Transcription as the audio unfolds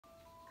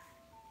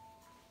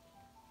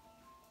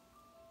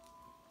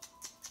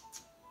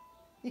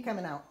You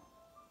coming out?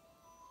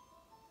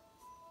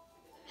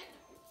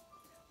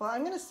 Well,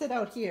 I'm going to sit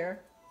out here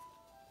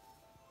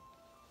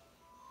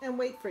and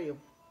wait for you.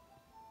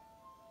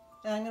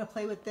 And I'm going to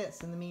play with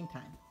this in the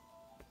meantime.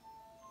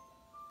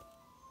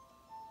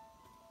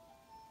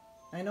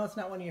 I know it's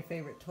not one of your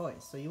favorite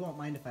toys, so you won't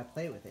mind if I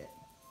play with it.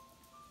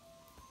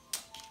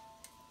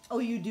 Oh,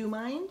 you do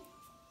mind?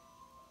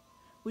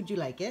 Would you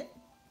like it?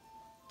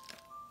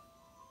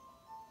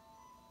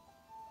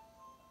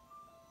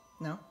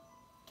 No?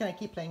 Can I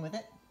keep playing with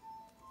it?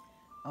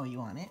 Oh, you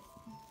want it?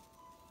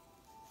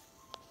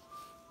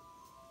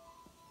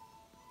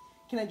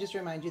 Can I just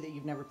remind you that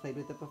you've never played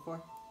with it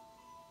before?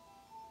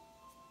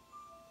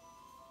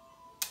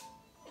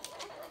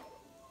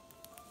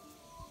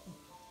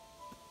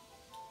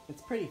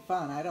 It's pretty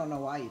fun. I don't know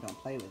why you don't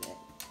play with it.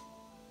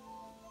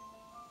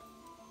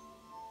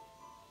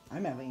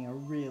 I'm having a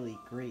really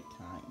great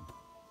time.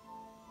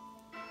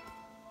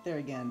 There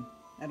again,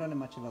 I don't have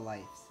much of a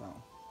life, so.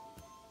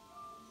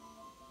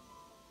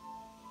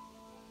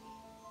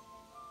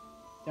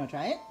 You want to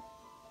try it?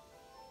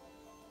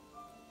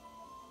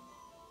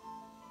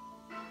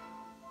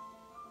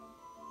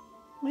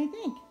 What do you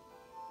think?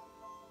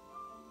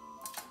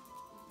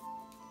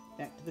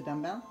 Back to the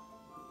dumbbell.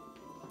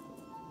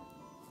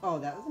 Oh,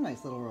 that was a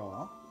nice little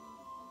roll.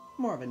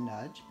 More of a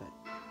nudge, but...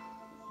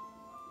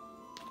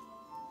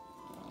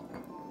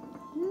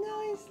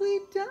 Nicely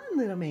done,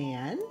 little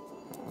man.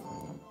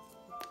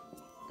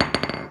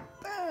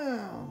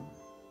 Boom.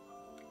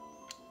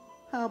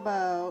 How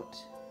about...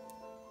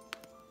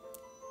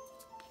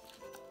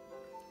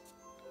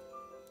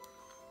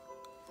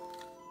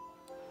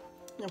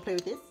 You wanna play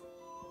with this?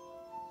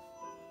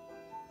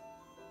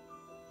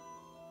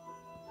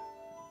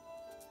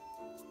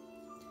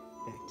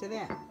 Back to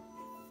that.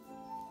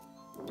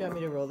 Do you want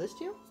me to roll this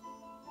to you?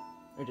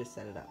 Or just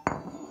set it up?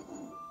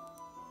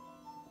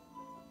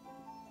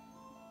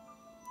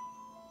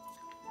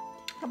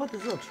 How about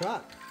this little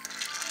truck?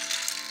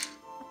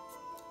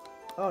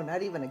 Oh,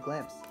 not even a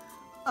glimpse.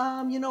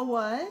 You know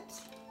what?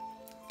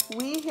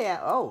 We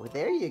have, oh,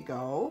 there you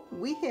go.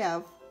 We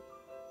have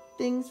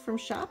things from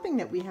shopping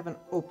that we haven't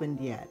opened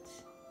yet.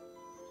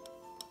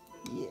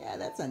 Yeah,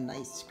 that's a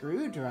nice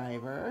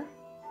screwdriver.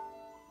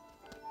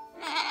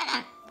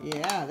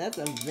 Yeah, that's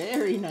a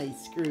very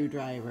nice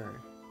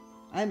screwdriver.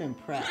 I'm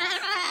impressed.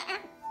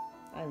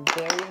 I'm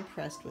very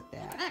impressed with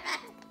that.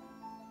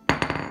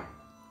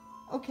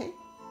 Okay.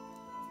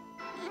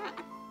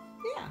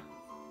 Yeah.